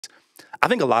I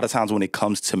think a lot of times when it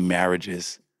comes to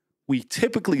marriages, we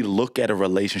typically look at a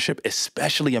relationship,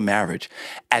 especially a marriage,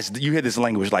 as you hear this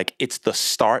language like it's the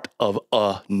start of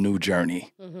a new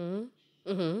journey.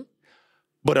 Mm-hmm. Mm-hmm.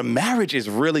 But a marriage is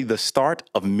really the start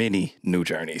of many new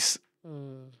journeys.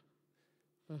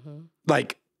 Mm-hmm.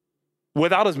 Like,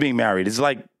 without us being married, it's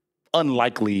like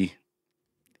unlikely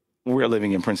we're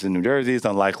living in Princeton, New Jersey. It's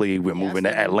unlikely we're moving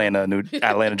to Atlanta,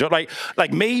 Georgia.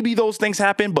 Like maybe those things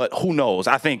happen, but who knows?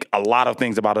 I think a lot of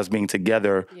things about us being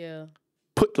together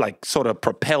sort of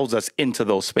propels us into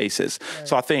those spaces. Right.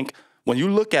 So I think when you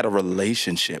look at a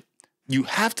relationship, you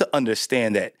have to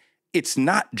understand that it's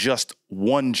not just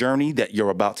one journey that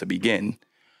you're about to begin.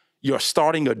 You're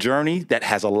starting a journey that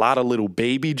has a lot of little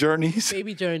baby journeys.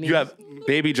 Baby journeys. You have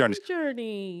baby journeys.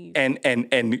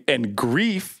 And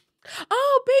grief.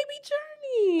 Oh, baby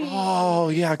journey. Oh,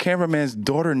 yeah. Our cameraman's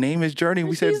daughter name is Journey.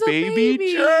 We said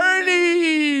baby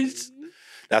journeys.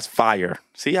 That's fire.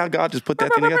 See how God just put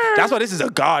that thing together? That's why this is a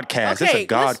God cast. Okay, it's a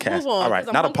God cast. All right.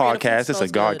 Not a podcast. It's a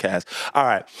God cast. All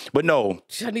right. But no.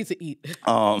 I need to eat.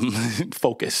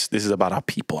 Focus. This is about our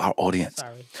people, our audience.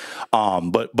 Sorry.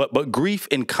 But grief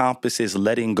encompasses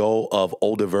letting go of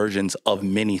older versions of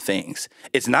many things.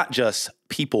 It's not just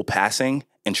people passing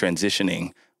and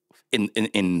transitioning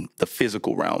in the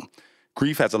physical realm.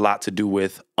 Grief has a lot to do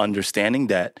with understanding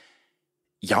that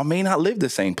y'all may not live the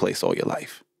same place all your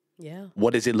life. Yeah.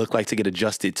 What does it look like to get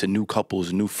adjusted to new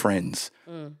couples, new friends,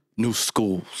 new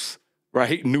schools,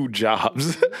 right? New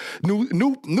jobs,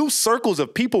 new circles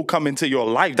of people come into your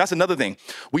life. That's another thing.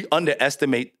 We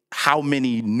underestimate how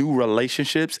many new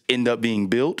relationships end up being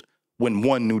built when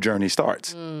one new journey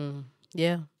starts.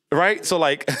 Yeah. Right? So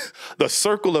like the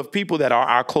circle of people that are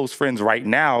our close friends right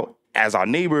now as our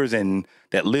neighbors and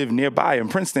that live nearby in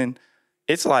Princeton,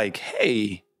 it's like,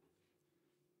 hey,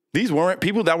 these weren't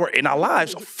people that were in our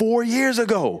lives 4 years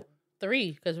ago.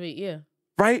 3, because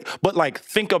Right? But like,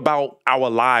 think about our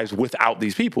lives without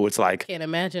these people. It's like, can't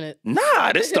imagine it.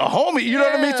 Nah, this is the homie. You know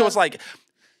what I mean? So it's like,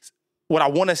 what I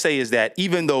want to say is that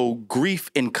even though grief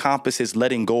encompasses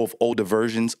letting go of older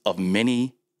versions of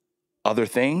many other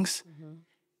things,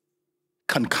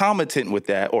 concomitant with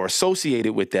that or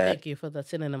associated with that. Thank you for the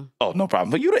synonym. Oh, no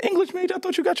problem. But you're the English major. I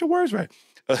thought you got your words right.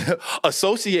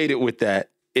 Associated with that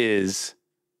is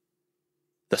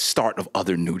the start of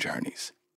other new journeys.